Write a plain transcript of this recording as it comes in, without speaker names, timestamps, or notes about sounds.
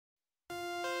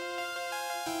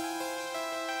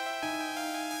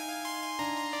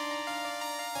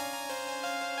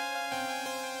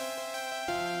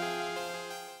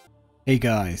Hey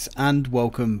guys, and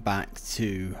welcome back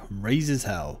to Razes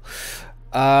Hell.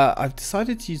 I've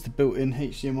decided to use the built-in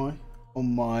HDMI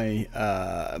on my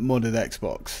modded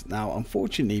Xbox. Now,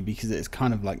 unfortunately, because it's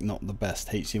kind of like not the best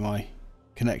HDMI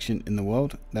connection in the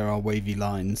world, there are wavy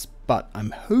lines, but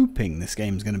I'm hoping this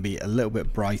game is going to be a little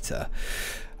bit brighter.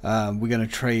 We're going to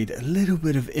trade a little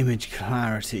bit of image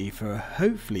clarity for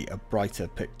hopefully a brighter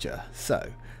picture. So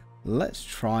let's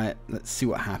try it. Let's see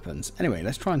what happens. Anyway,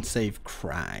 let's try and save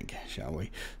Kragg, shall we?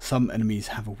 Some enemies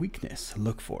have a weakness.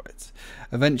 Look for it.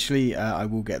 Eventually, I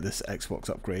will get this Xbox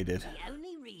upgraded. The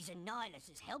only reason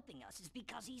Nihilus is helping us is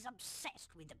because he's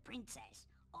obsessed with the princess.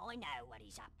 I know what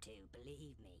he's up to,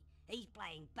 believe me. He's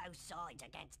playing both sides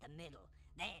against the middle.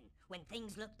 Then, when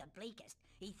things look the bleakest,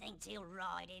 he thinks he'll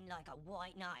ride in like a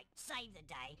white knight, save the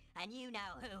day, and you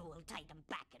know who will take him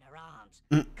back in her arms.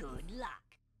 Good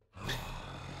luck.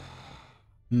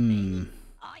 Me?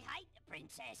 I hate the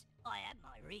princess. I have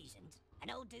my reasons, and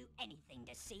I'll do anything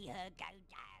to see her go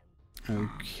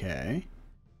down. Okay.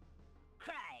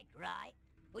 Kragg, right?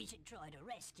 We should try to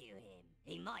rescue him.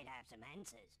 He might have some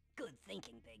answers. Good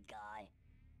thinking, big guy.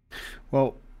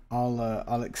 Well,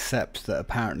 I'll accept that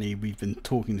apparently we've been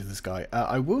talking to this guy.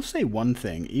 I will say one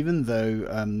thing, even though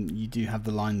you do have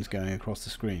the lines going across the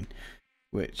screen,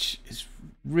 which is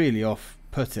really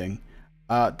off-putting,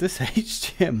 this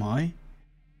HDMI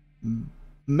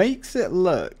makes it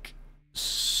look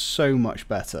so much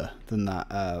better than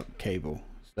that cable.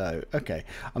 So, okay,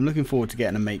 I'm looking forward to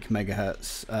getting a Make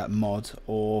Megahertz mod,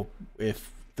 or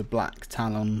if the Black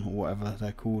Talon, or whatever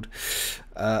they're called.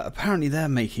 Apparently they're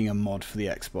making a mod for the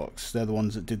Xbox. They're the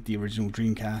ones that did the original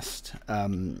Dreamcast,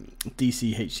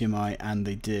 DC HDMI, and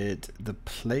they did the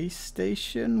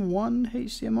PlayStation 1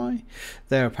 HDMI.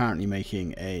 They're apparently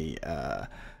making a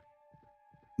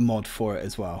mod for it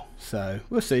as well. So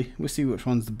we'll see. We'll see which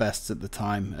one's the best at the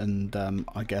time, and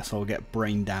I guess I'll get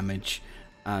brain damage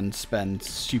and spend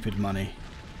stupid money.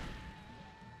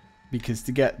 Because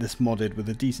to get this modded with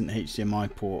a decent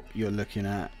HDMI port, you're looking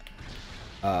at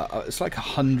it's like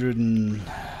 100 and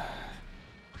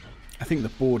I think the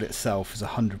board itself is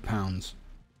 £100,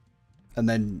 and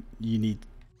then you need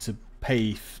to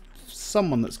pay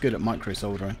someone that's good at micro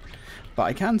soldering. But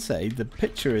I can say the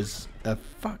picture is a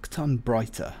fuck ton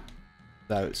brighter,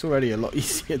 so it's already a lot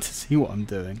easier to see what I'm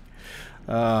doing.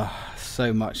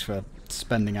 So much for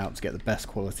spending out to get the best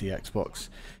quality Xbox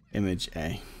image.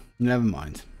 Never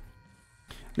mind.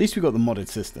 At least we got the modded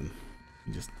system.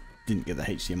 We just didn't get the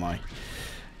HDMI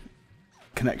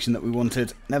connection that we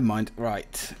wanted. Never mind.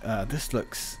 Right. This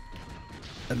looks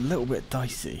a little bit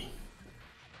dicey.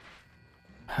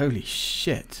 Holy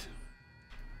shit.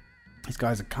 These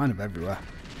guys are kind of everywhere.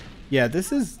 Yeah,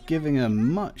 this is giving a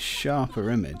much sharper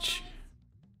image.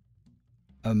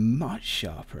 A much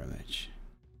sharper image.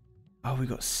 Oh, we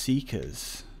got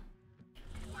Seekers.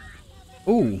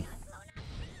 Ooh.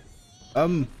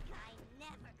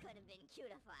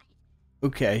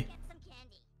 Okay,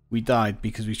 we died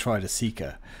because we tried a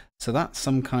Seeker, so that's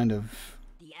some kind of.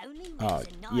 Oh,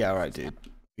 yeah, right, dude.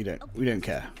 We don't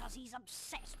care.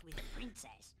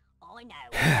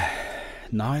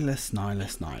 Nihilus.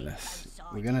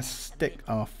 We're gonna stick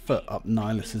our foot up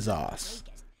Nihilus's ass.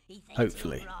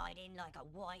 Hopefully.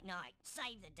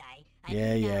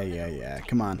 Yeah.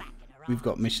 Come on, we've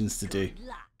got missions to do.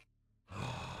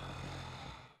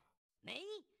 Me?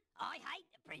 I hate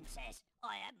the princess.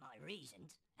 I have my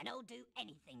reasons, and I'll do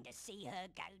anything to see her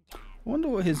go down. I wonder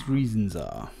what his reasons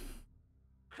are.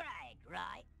 Kragg,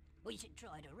 right? We should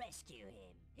try to rescue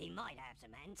him. He might have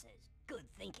some answers. Good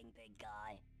thinking, big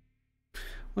guy.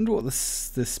 Wonder what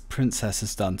this princess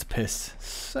has done to piss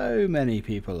so many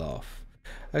people off.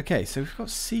 Okay, so we've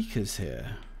got Seekers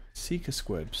here. Seeker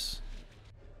squibs.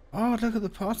 Oh, look at the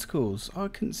particles. Oh, I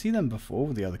couldn't see them before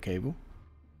with the other cable.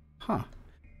 Huh.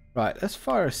 Right, let's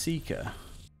fire a Seeker.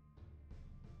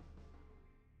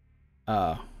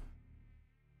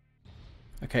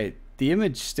 Okay, the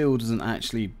image still doesn't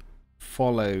actually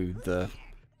follow the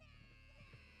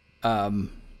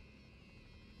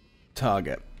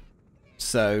target.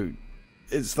 So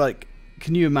it's like,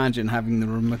 can you imagine having the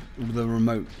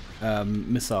remote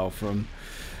missile from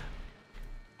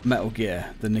Metal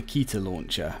Gear, the Nikita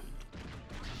launcher,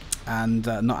 and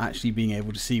not actually being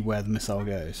able to see where the missile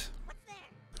goes?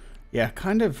 Yeah,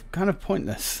 kind of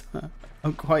pointless.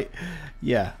 I'm quite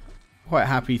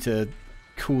happy to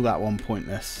call that one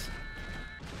pointless.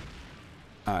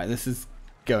 Alright, this is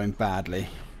going badly.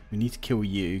 We need to kill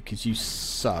you because you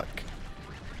suck.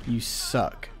 You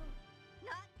suck.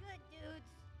 Not good, dudes.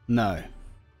 No.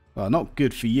 Well, not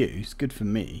good for you. It's good for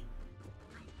me.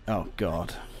 Oh,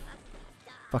 God.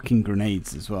 Fucking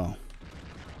grenades as well.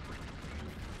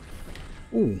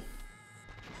 Ooh.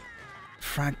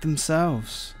 Fragged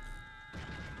themselves.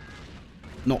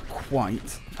 Not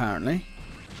quite, apparently.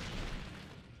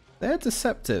 They're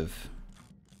deceptive.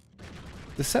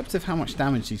 Deceptive how much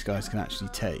damage these guys can actually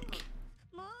take.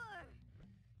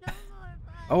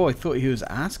 Oh, I thought he was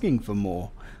asking for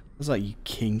more. I was like, you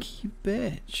kinky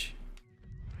bitch.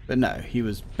 But no, he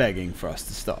was begging for us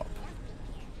to stop.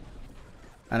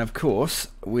 And of course,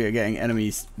 we are getting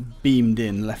enemies beamed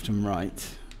in left and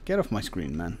right. Get off my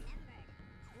screen, man.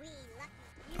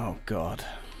 Oh god.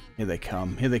 Here they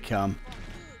come. Here they come.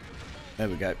 There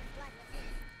we go.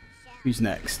 Who's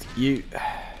next? You.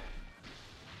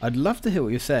 I'd love to hear what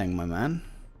you're saying, my man.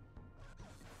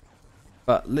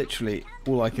 But literally,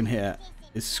 all I can hear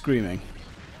is screaming.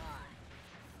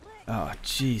 Oh,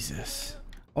 Jesus.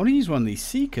 I want to use one of these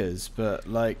Seekers, but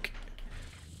like...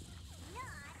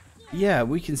 yeah,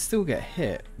 we can still get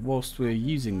hit whilst we're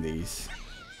using these.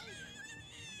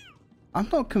 I'm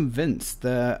not convinced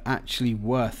they're actually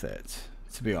worth it,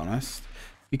 to be honest.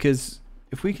 Because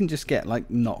if we can just get, like,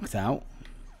 knocked out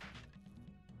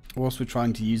whilst we're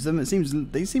trying to use them, it seems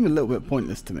they seem a little bit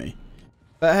pointless to me.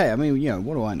 But hey, I mean, you know,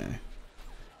 what do I know?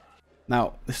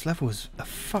 Now, this level is a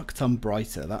fuck ton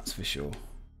brighter, that's for sure.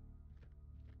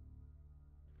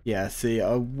 Yeah, see,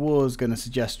 I was going to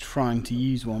suggest trying to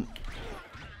use one.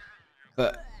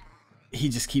 But he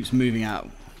just keeps moving out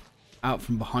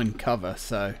from behind cover,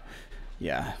 so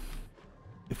yeah.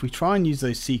 If we try and use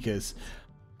those Seekers,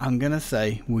 I'm going to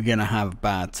say we're going to have a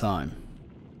bad time.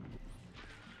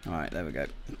 Alright, there we go.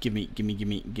 Gimme, gimme,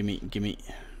 gimme, gimme, gimme.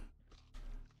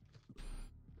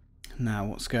 Now,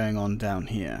 what's going on down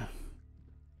here?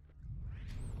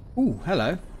 Ooh,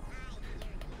 hello.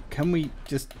 Can we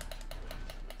just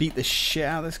beat the shit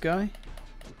out of this guy?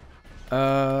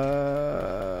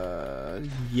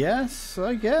 Yes,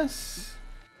 I guess.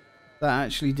 That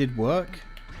actually did work.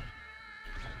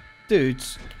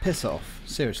 Dudes, piss off.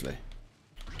 Seriously.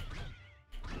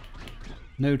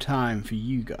 No time for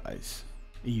you guys.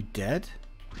 Are you dead?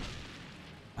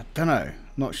 I don't know.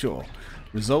 Not sure.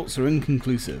 Results are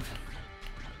inconclusive.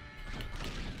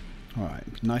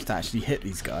 Alright, nice to actually hit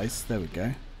these guys. There we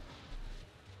go.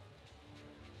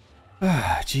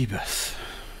 Ah, Jeebus.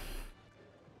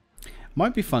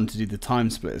 Might be fun to do the Time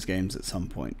Splitters games at some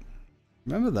point.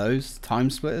 Remember those? Time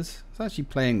Splitters? I was actually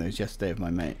playing those yesterday with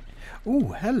my mate.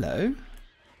 Oh, hello.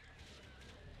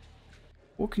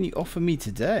 What can you offer me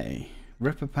today?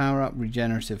 Ripper power up,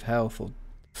 regenerative health, or...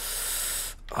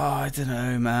 oh, I don't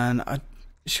know, man.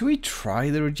 Should we try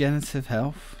the regenerative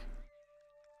health?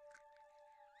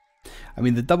 I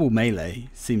mean, the double melee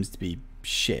seems to be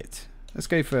shit. Let's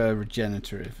go for a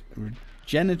regenerative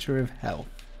health.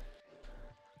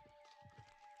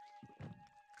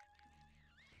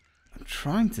 I'm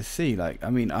trying to see, like, I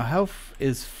mean, our health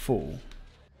is full.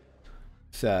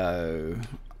 So,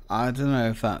 I don't know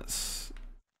if that's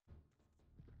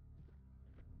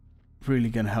really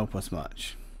going to help us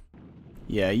much.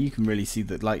 Yeah, you can really see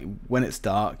that, like, when it's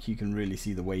dark, you can really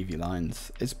see the wavy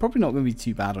lines. It's probably not going to be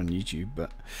too bad on YouTube,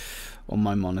 but on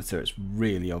my monitor, it's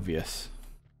really obvious.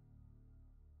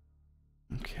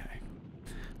 Okay.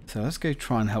 So let's go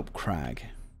try and help Kragg.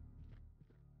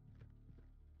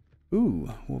 Ooh,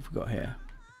 what have we got here?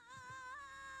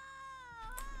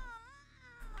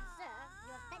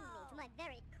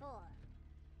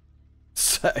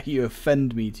 Sir, you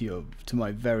offend me to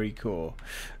my very core.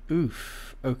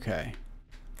 Oof. Okay.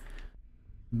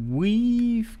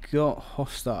 We've got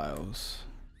hostiles.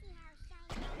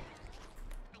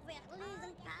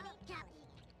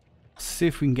 Let's see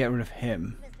if we can get rid of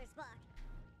him.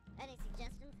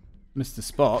 Mr.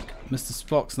 Spock? Mr.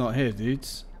 Spock's not here,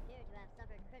 dudes.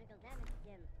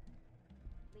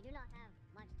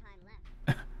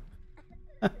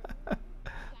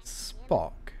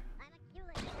 Spock.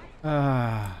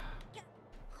 Ah,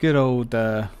 good old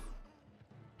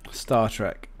Star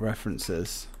Trek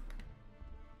references.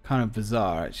 Kind of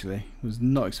bizarre, actually. Was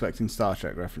not expecting Star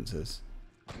Trek references.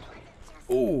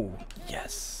 Oh,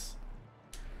 yes.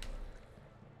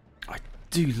 I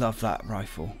do love that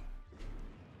rifle.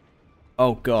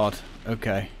 Oh god.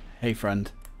 Okay. Hey,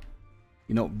 friend.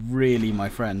 You're not really my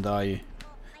friend, are you?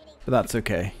 But that's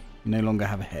okay. You no longer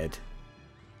have a head.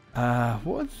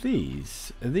 What are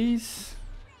these? Are these...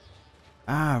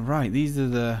 ah, right. These are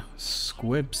the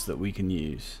squibs that we can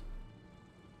use.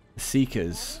 The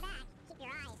Seekers.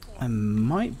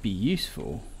 Might be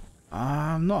useful.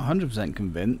 I'm not 100%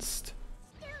 convinced.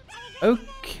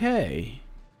 Okay.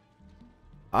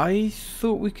 I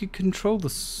thought we could control the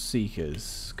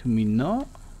Seekers. Can we not?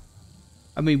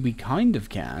 I mean, we kind of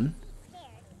can.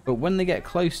 But when they get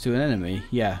close to an enemy,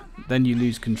 yeah, then you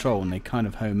lose control and they kind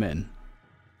of home in.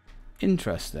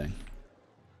 Interesting.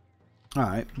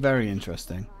 Alright, very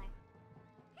interesting.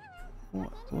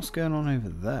 What's going on over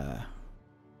there?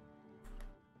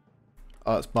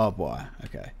 Oh, it's barbed wire.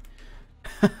 Okay.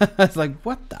 It's like,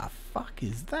 what the fuck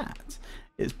is that?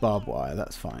 It's barbed wire,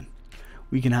 that's fine.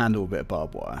 We can handle a bit of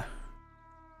barbed wire.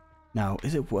 Now,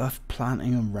 is it worth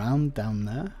planting around down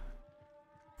there?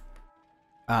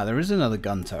 Ah, there is another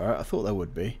gun turret. I thought there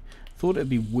would be. Thought it'd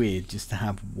be weird just to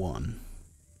have one.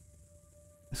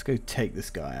 Let's go take this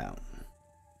guy out.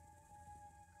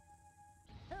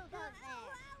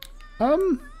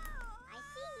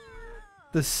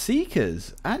 The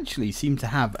Seekers actually seem to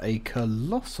have a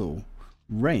colossal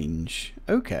range.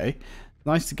 Okay.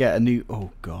 Nice to get a new...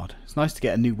 Oh, God. It's nice to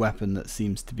get a new weapon that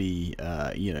seems to be,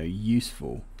 you know,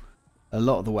 useful. A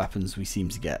lot of the weapons we seem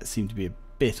to get seem to be a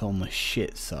bit on the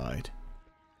shit side.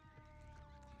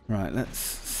 Right, let's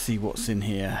see what's in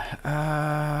here.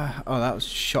 Oh, that was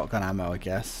shotgun ammo, I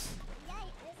guess.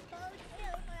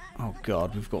 Oh,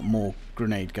 God. We've got more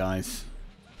grenade guys.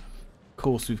 Of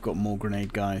course we've got more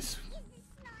grenade guys.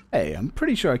 Hey, I'm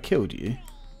pretty sure I killed you.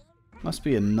 Must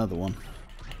be another one.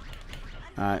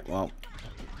 Alright, well.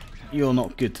 You're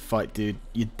not good to fight, dude.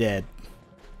 You're dead.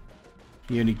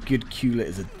 The only good Q-lit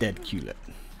is a dead Q-lit.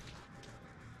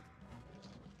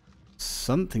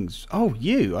 Something's... Oh,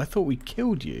 you! I thought we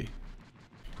killed you.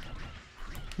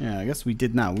 Yeah, I guess we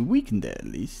did now. We weakened it, at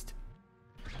least.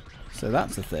 So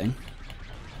that's a thing.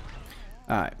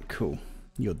 Alright, cool.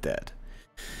 You're dead.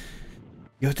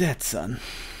 You're dead, son.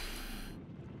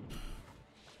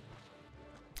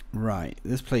 Right,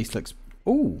 this place looks...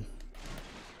 Ooh!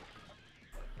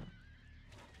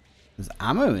 There's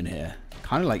ammo in here.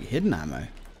 Kind of like hidden ammo.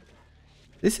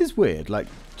 This is weird. Like,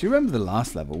 do you remember the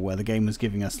last level where the game was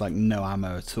giving us, like, no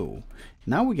ammo at all?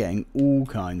 Now we're getting all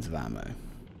kinds of ammo.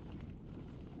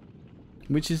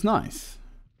 Which is nice.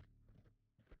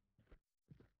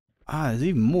 Ah, there's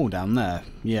even more down there.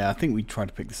 Yeah, I think we tried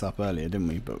to pick this up earlier, didn't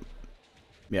we? But,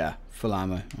 yeah, full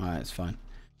ammo. Alright, it's fine.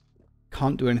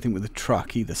 Can't do anything with the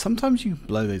truck either. Sometimes you can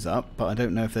blow those up, but I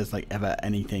don't know if there's, like, ever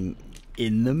anything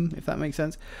in them, if that makes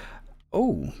sense.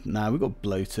 Oh, nah, we've got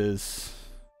bloaters.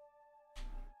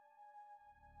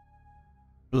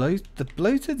 The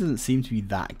bloater doesn't seem to be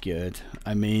that good.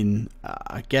 I mean,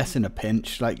 I guess in a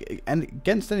pinch, like, and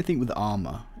against anything with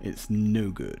armor, it's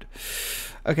no good.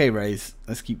 Okay, Raze,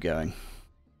 let's keep going.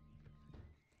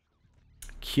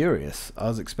 Curious. I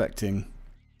was expecting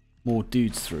more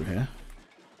dudes through here.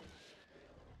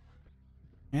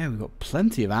 Yeah, we've got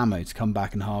plenty of ammo to come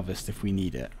back and harvest if we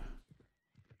need it.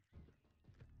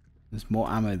 There's more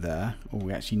ammo there. Oh,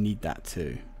 we actually need that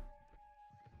too.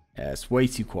 Yeah, it's way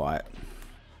too quiet.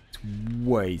 It's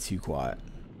way too quiet.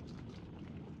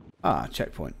 Ah,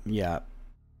 checkpoint. Yeah.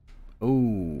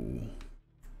 Ooh.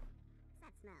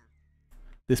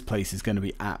 This place is going to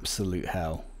be absolute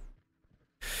hell.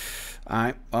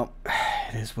 Alright, well,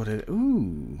 it is what it...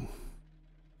 Ooh.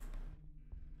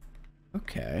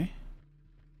 Okay.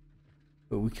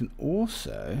 But we can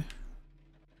also...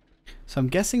 So I'm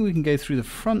guessing we can go through the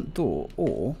front door,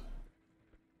 or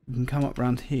we can come up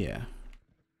around here.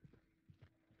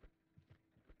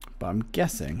 But I'm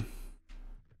guessing...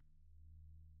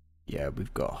 Yeah,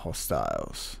 we've got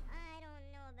hostiles. I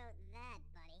don't know about that,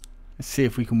 buddy. Let's see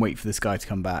if we can wait for this guy to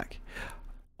come back.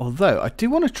 Although, I do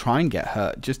want to try and get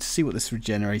hurt, just to see what this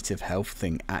regenerative health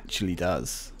thing actually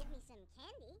does. Give me some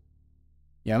candy.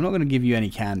 Yeah, I'm not going to give you any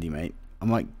candy, mate. I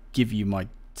might give you my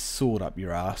sword up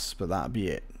your ass, but that'll be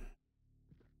it.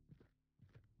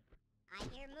 I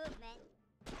hear movement.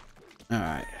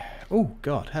 Alright. Oh,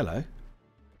 God, hello.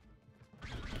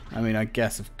 I mean, I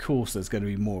guess, of course, there's going to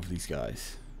be more of these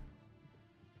guys.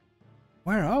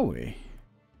 Where are we?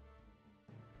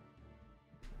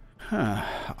 Huh.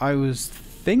 I was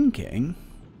thinking...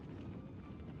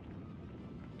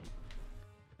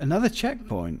 Another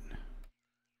checkpoint.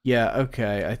 Yeah,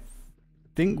 okay. I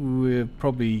think we're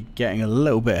probably getting a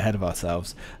little bit ahead of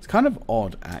ourselves. It's kind of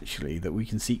odd, actually, that we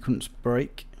can sequence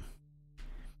break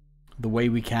the way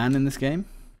we can in this game.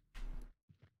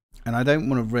 And I don't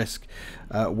want to risk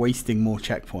wasting more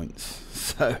checkpoints.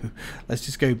 So let's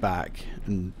just go back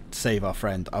and save our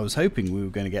friend. I was hoping we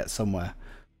were going to get somewhere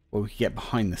where we could get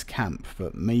behind this camp,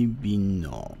 but maybe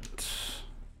not.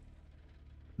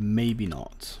 Maybe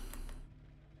not.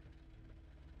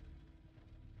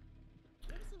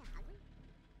 They're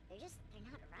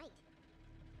not right.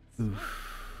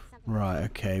 Oof. Right,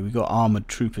 okay. We got armored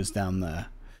troopers down there.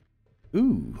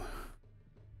 Ooh.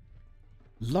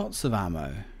 Lots of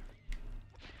ammo.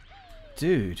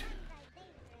 Dude.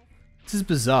 This is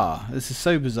bizarre. This is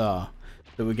so bizarre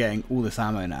that we're getting all this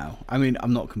ammo now. I mean,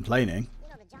 I'm not complaining.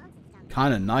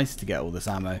 kind of nice to get all this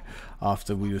ammo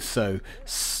after we were so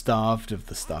starved of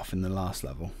the stuff in the last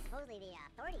level.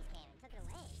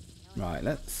 Right,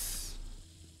 let's...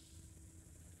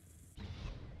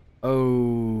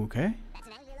 Okay.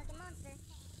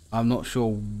 I'm not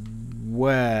sure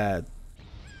where...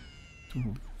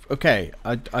 Okay,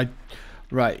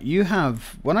 Right, you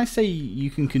have... When I say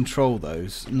you can control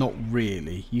those, not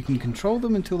really. You can control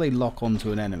them until they lock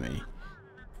onto an enemy.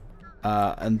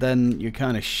 And then you're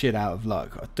kind of shit out of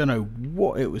luck. I don't know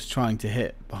what it was trying to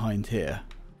hit behind here.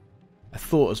 I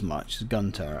thought as much. As a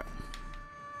gun turret.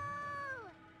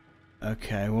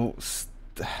 Okay, well...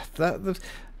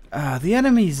 the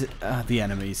enemies... the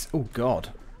enemies... Oh,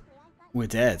 God. We're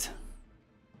dead.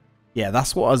 Yeah,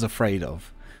 that's what I was afraid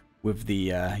of. With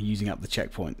the using up the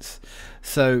checkpoints.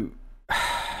 So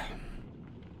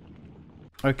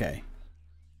okay,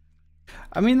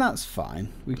 I mean that's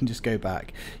fine, we can just go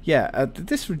back. Yeah,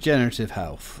 this regenerative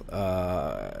health,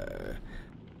 I'm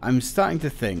starting to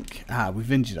think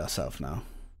we've injured ourselves now.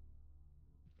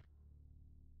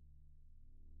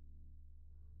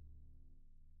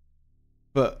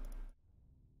 But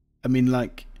I mean,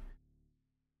 like,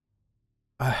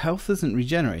 our health isn't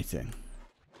regenerating.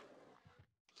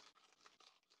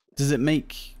 Does it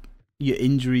make your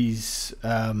injuries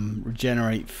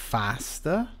regenerate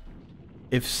faster?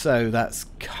 If so, that's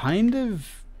kind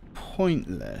of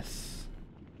pointless.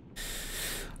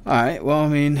 Alright, well, I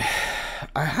mean,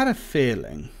 I had a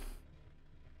feeling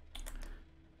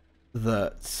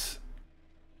that...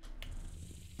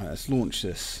 Alright, let's launch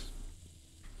this.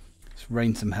 Let's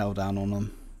rain some hell down on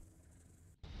them.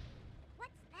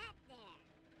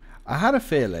 I had a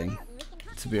feeling,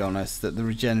 to be honest, that the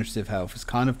regenerative health is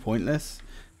kind of pointless.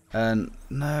 And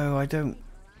no, I don't.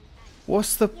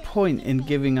 What's the point in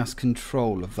giving us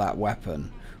control of that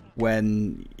weapon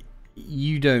when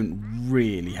you don't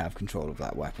really have control of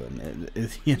that weapon?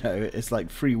 You know, it's like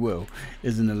free will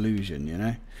is an illusion, you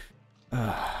know?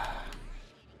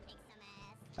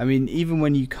 I mean, even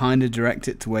when you kind of direct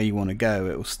it to where you want to go,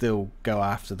 it will still go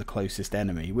after the closest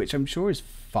enemy, which I'm sure is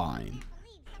fine.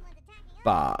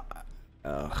 But...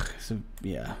 so,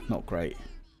 yeah, not great.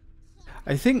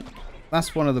 I think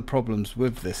that's one of the problems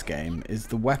with this game, is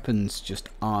the weapons just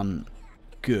aren't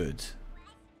good.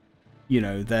 You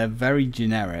know, they're very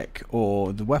generic,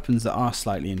 or the weapons that are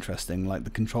slightly interesting, like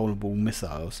the controllable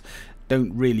missiles,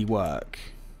 don't really work.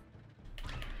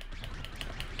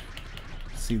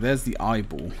 See, there's the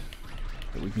eyeball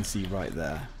that we can see right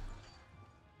there.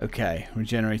 Okay,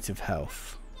 regenerative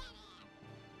health.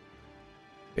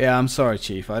 Yeah, I'm sorry,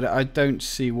 Chief. I don't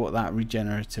see what that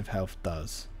regenerative health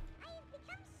does.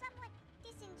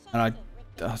 And I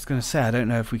was going to say, I don't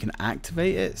know if we can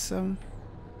activate it. So,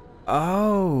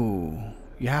 oh,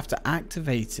 you have to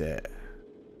activate it.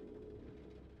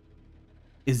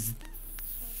 Is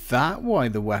that why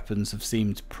the weapons have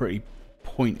seemed pretty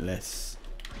pointless?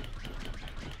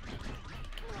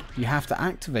 You have to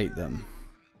activate them.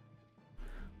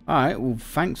 Alright, well,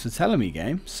 thanks for telling me,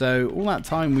 game. So, all that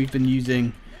time we've been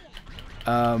using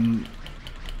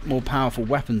more powerful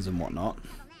weapons and whatnot.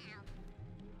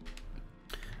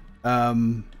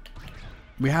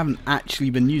 We haven't actually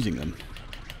been using them.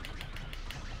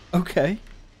 Okay,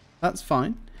 that's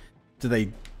fine. Do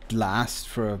they last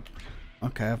for a...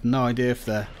 Okay, I have no idea if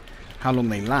they're... how long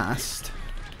they last.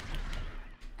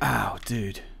 Ow,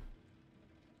 dude.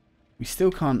 We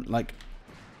still can't, like...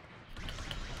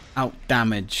 out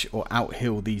damage or out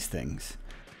heal these things.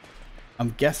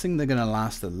 I'm guessing they're gonna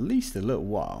last at least a little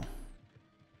while.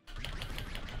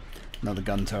 Another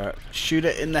gun turret. Shoot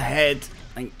it in the head.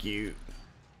 Thank you.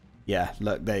 Yeah,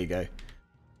 look, there you go.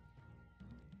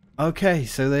 Okay,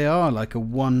 so they are like a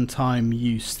one-time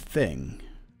use thing.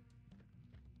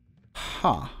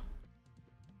 Huh.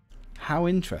 How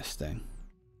interesting.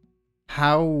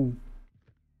 How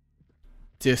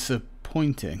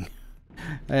disappointing.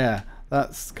 Yeah.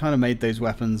 That's kind of made those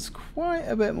weapons quite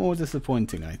a bit more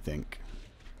disappointing, I think.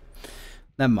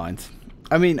 Never mind.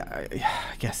 I mean, I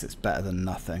guess it's better than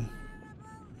nothing.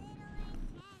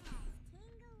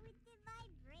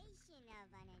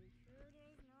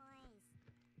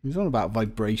 He's on about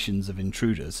vibrations of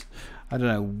intruders. I don't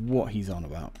know what he's on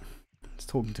about. He's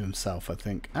talking to himself, I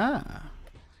think. Ah!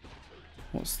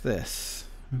 What's this?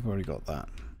 We've already got that.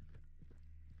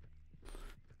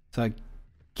 So I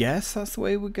guess that's the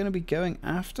way we're going to be going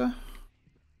after.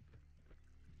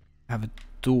 I have a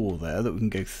door there that we can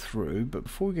go through, but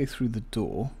before we go through the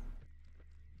door...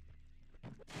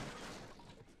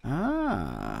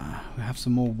 Ah, we have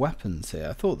some more weapons here.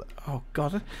 I thought that, oh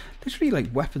god, literally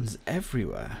like weapons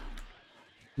everywhere.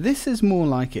 This is more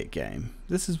like it, game.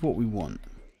 This is what we want.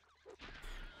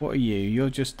 What are you?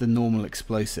 You're just the normal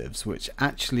explosives, which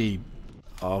actually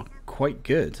are quite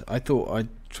good. I thought I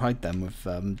tried them with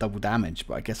double damage,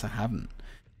 but I guess I haven't.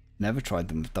 Never tried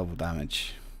them with double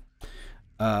damage.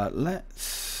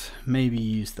 Let's maybe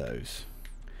use those.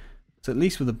 So at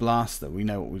least with a blaster, we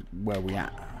know where we're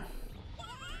at.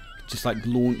 Just like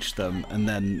launch them and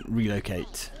then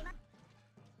relocate.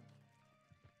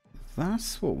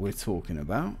 That's what we're talking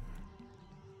about.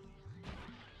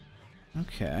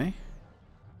 Okay.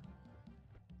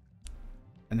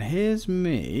 And here's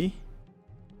me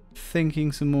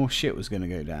thinking some more shit was going to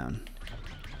go down.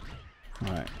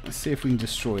 Alright, let's see if we can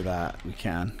destroy that. We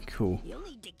can. Cool. You'll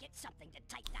need to get something to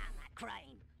take down that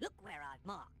crane. Look where I've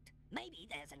marked. Maybe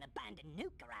there's an abandoned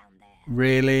nuke around there.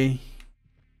 Really?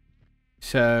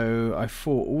 So I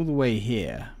fought all the way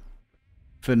here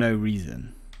for no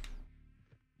reason.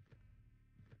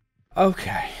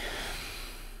 Okay.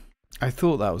 I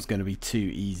thought that was going to be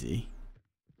too easy.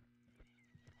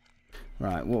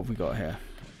 Right, what have we got here?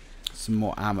 Some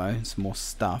more ammo and some more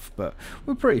stuff, but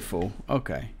we're pretty full.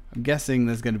 Okay. I'm guessing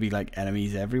there's going to be like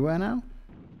enemies everywhere now,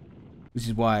 which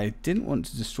is why I didn't want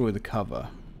to destroy the cover.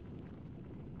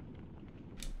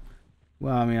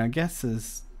 Well, I mean, I guess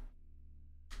there's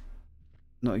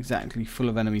not exactly full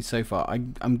of enemies so far.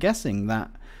 I'm guessing that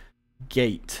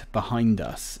gate behind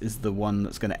us is the one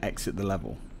that's going to exit the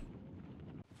level,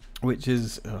 which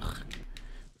is, ugh,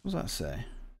 what does that say?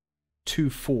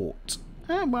 To fort.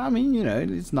 Well, I mean, you know,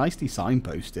 it's nicely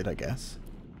signposted, I guess.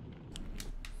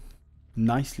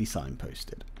 Nicely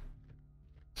signposted.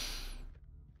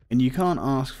 And you can't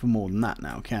ask for more than that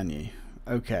now, can you?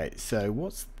 Okay, so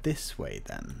what's this way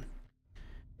then?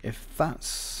 If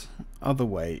that's other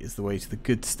way is the way to the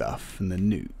good stuff and the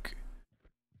nuke.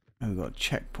 And we've got a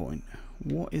checkpoint.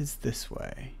 What is this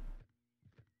way?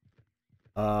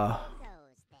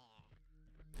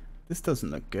 This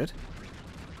doesn't look good.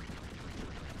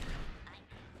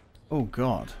 Oh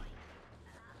god.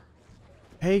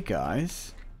 Hey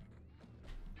guys.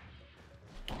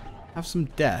 Have some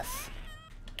death.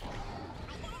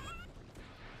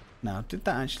 Now, did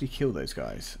that actually kill those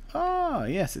guys? Oh,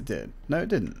 yes it did. No, it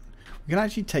didn't. We can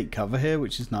actually take cover here,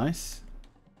 which is nice.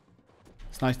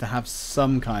 It's nice to have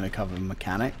some kind of cover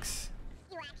mechanics.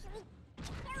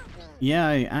 Yeah,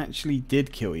 I actually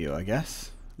did kill you, I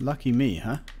guess. Lucky me,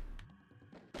 huh?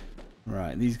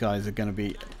 Right, these guys are going to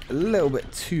be a little bit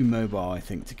too mobile, I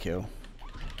think, to kill.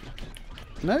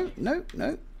 No, no,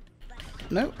 no.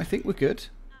 No, I think we're good.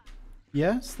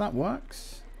 Yes, that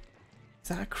works. Is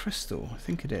that a crystal? I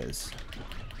think it is.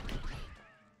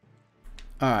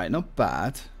 Alright, not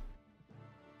bad.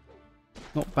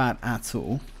 Not bad at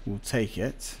all. We'll take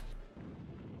it.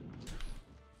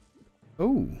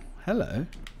 Oh, hello.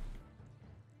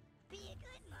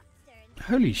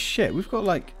 Holy shit, we've got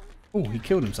like... Oh, he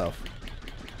killed himself.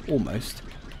 Almost.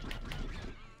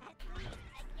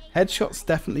 Headshots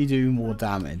definitely do more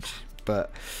damage,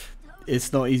 but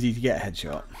it's not easy to get a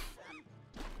headshot.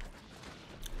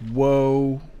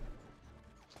 Whoa.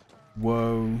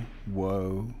 Whoa.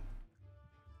 Whoa.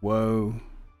 Whoa.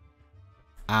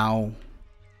 Ow.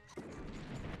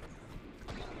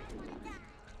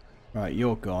 Right,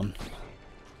 you're gone.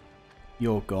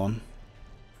 You're gone.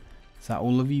 Is that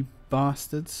all of you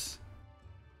bastards?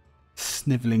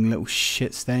 Snivelling little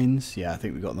shit stains. Yeah, I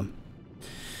think we got them.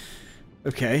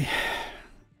 Okay.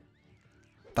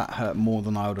 That hurt more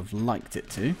than I would have liked it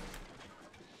to.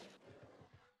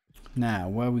 Now,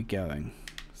 where are we going?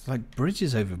 It's like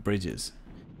bridges over bridges.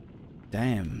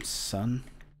 Damn, son.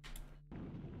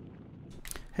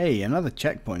 Hey, another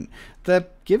checkpoint. They're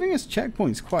giving us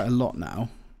checkpoints quite a lot now.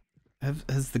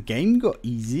 Has the game got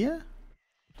easier?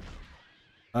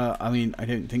 I mean, I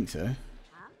don't think so.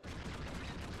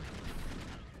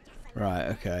 Right,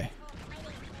 okay.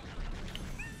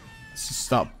 Let's just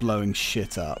start blowing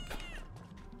shit up.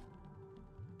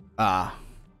 Ah.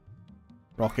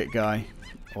 Rocket guy.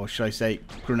 Or should I say,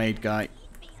 grenade guy.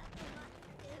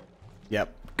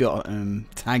 Yep, got him.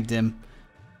 Tagged him.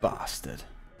 Bastard.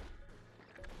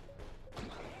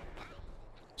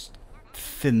 Just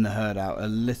thin the herd out a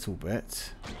little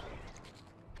bit.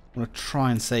 I want to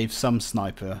try and save some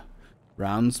sniper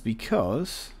rounds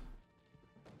because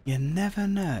you never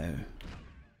know.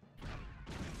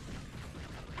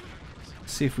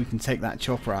 See if we can take that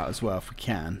chopper out as well if we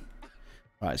can.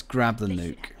 Right, let's grab the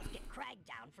nuke.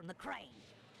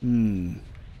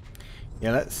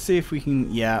 Yeah, let's see if we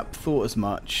can... Yeah, thought as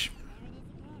much.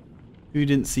 Who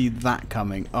didn't see that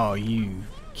coming? Oh, you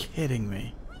kidding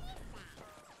me?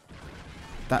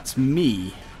 That's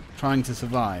me trying to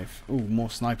survive. Ooh, more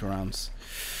sniper rounds.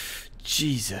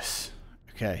 Jesus.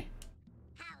 Okay.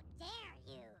 How dare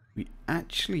you? We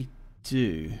actually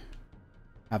do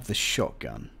have the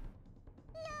shotgun,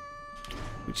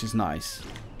 which is nice.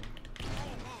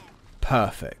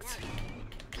 Perfect.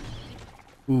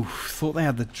 Ooh, thought they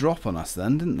had the drop on us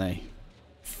then, didn't they?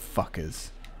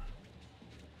 Fuckers.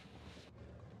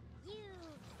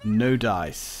 No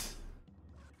dice.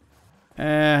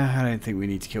 I don't think we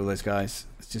need to kill those guys.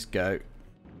 Let's just go.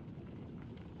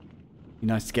 Be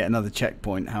nice to get another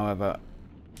checkpoint, however,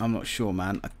 I'm not sure,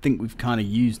 man. I think we've kind of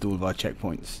used all of our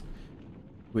checkpoints,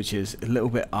 which is a little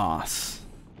bit arse,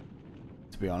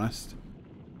 to be honest.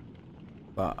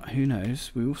 But who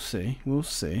knows? We will see. We'll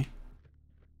see.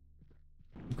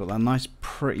 We've got that nice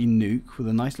pretty nuke with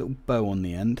a nice little bow on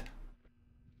the end.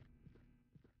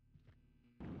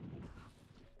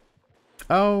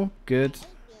 Oh, good.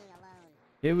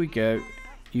 Here we go.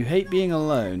 You hate being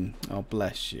alone. Oh,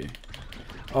 bless you.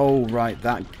 Oh, right.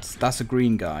 That's a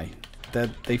green guy.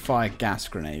 They fire gas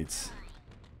grenades.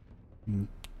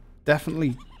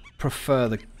 Definitely prefer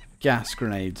the gas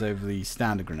grenades over the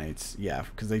standard grenades. Yeah,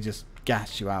 because they just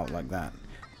gas you out like that.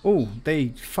 Oh, they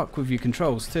fuck with your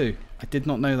controls too. I did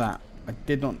not know that. I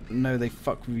did not know they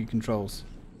fuck with your controls.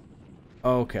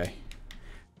 Okay.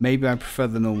 Maybe I prefer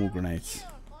the normal grenades.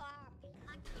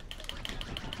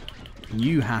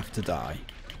 You have to die.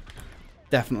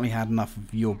 Definitely had enough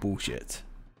of your bullshit.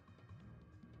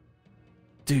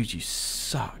 Dude, you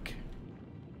suck.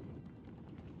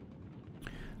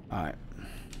 Alright.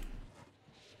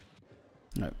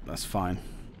 No, that's fine.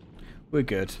 We're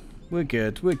good. We're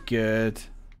good. We're good.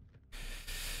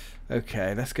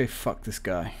 Okay, let's go fuck this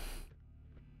guy.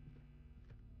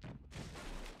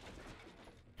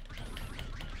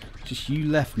 Just you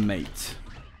left, mate.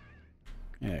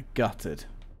 Yeah, gutted.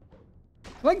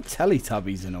 Like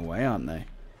Teletubbies in a way, aren't they?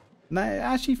 And they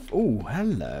actually... Oh,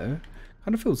 hello.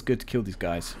 Kind of feels good to kill these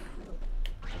guys.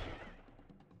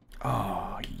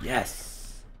 Oh,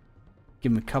 yes.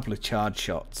 Give them a couple of charge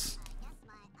shots.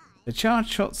 The charge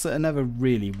shots that are never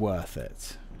really worth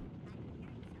it.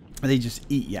 They just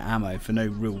eat your ammo for no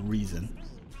real reason.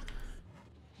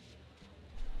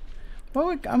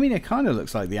 Well, I mean, it kind of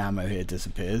looks like the ammo here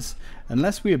disappears.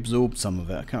 Unless we absorbed some of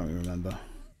it. I can't really remember.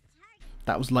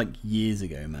 That was like years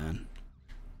ago, man.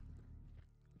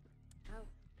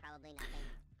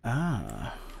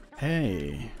 Ah,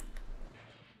 hey.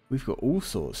 We've got all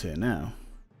sorts here now.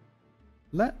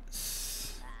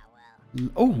 Let's...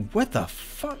 Oh, what the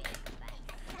fuck?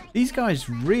 These guys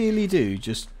really do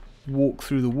just walk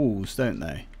through the walls, don't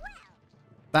they?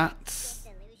 That's...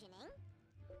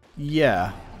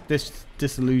 Yeah,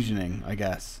 disillusioning, I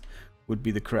guess, would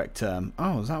be the correct term.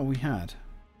 Oh, is that what we had?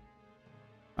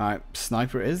 Alright,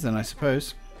 sniper it is then, I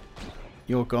suppose.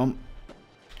 You're gone.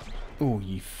 Oh,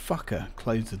 you fucker.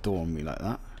 Close the door on me like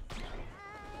that.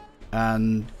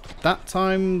 And that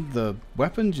time the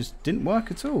weapon just didn't work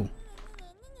at all.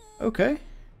 Okay,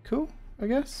 cool, I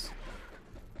guess.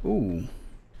 Ooh.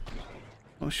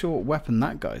 Not sure what weapon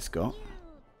that guy's got.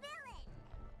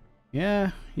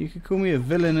 Yeah, you could call me a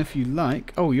villain if you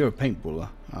like. Oh, you're a paintballer.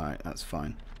 Alright, that's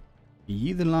fine. Are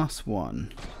you the last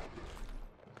one?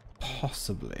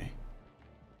 Possibly.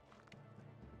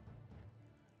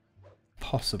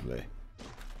 Possibly.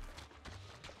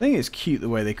 I think it's cute the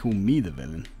way they call me the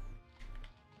villain.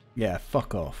 Yeah,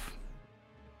 fuck off.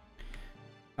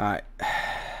 Alright.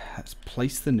 Let's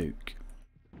place the nuke.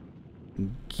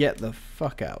 And get the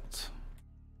fuck out.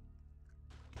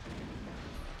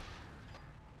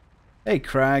 Hey,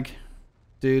 Kragg.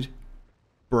 Dude.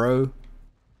 Bro.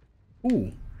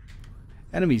 Ooh.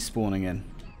 Enemies spawning in.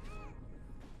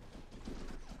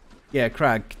 Yeah,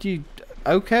 Kragg, could you...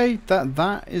 Okay,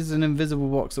 that is an invisible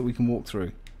box that we can walk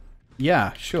through.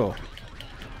 Yeah, sure.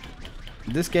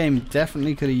 This game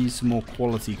definitely could have used some more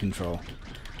quality control.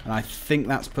 And I think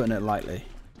that's putting it lightly.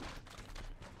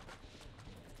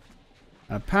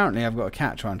 And apparently I've got a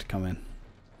cat trying to come in.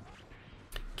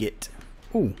 Git.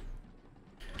 Ooh.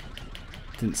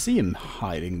 Didn't see him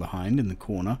hiding behind in the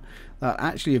corner. That'd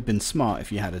actually have been smart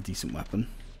if you had a decent weapon.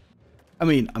 I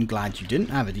mean, I'm glad you didn't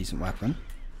have a decent weapon.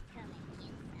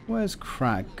 Where's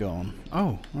Kragg gone?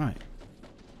 Oh, right.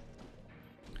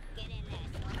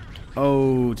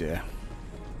 Oh dear.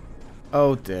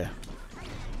 Oh dear.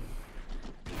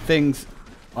 Things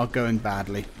are going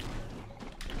badly.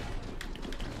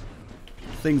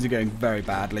 Things are going very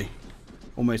badly.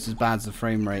 Almost as bad as the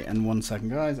frame rate. And 1 second,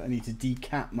 guys, I need to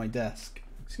decap my desk.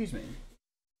 Excuse me.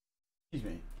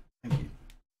 Excuse me. Thank you.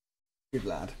 Good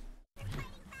lad.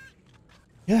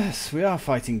 Yes, we are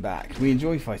fighting back. We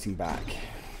enjoy fighting back.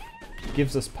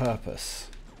 Gives us purpose.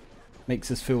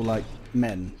 Makes us feel like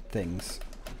men things.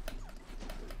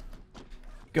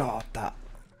 God, that...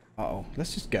 Uh-oh.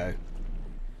 Let's just go.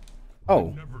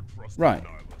 Oh, Never trusted right.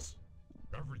 Nihilus.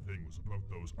 Everything was about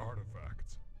those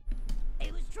artifacts.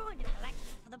 He was trying to collect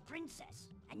them for the princess,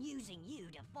 and using you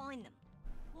to find them.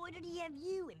 Why did he have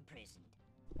you imprisoned?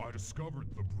 I discovered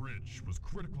the bridge was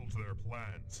critical to their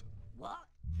plans. What?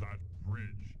 That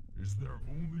bridge is their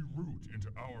only route into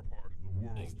our part of the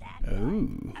world. Is that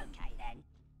Ooh. right? Okay then.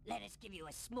 Let us give you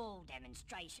a small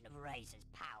demonstration of Razes'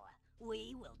 power.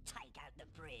 We will take out the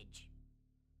bridge.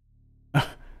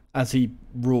 As he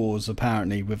roars,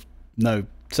 apparently, with no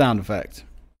sound effect.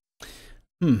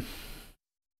 Have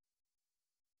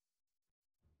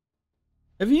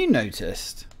you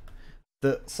noticed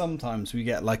that sometimes we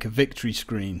get like a victory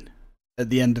screen at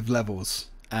the end of levels,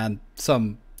 and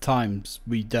sometimes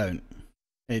we don't?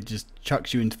 It just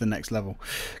chucks you into the next level.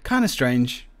 Kind of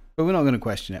strange, but we're not going to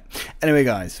question it. Anyway,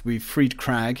 guys, we've freed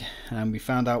Kragg, and we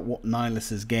found out what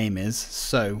Nihilus's game is.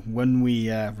 So when we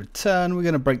return, we're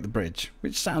going to break the bridge,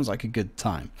 which sounds like a good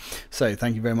time. So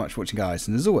thank you very much for watching, guys,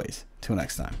 and as always, till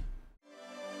next time.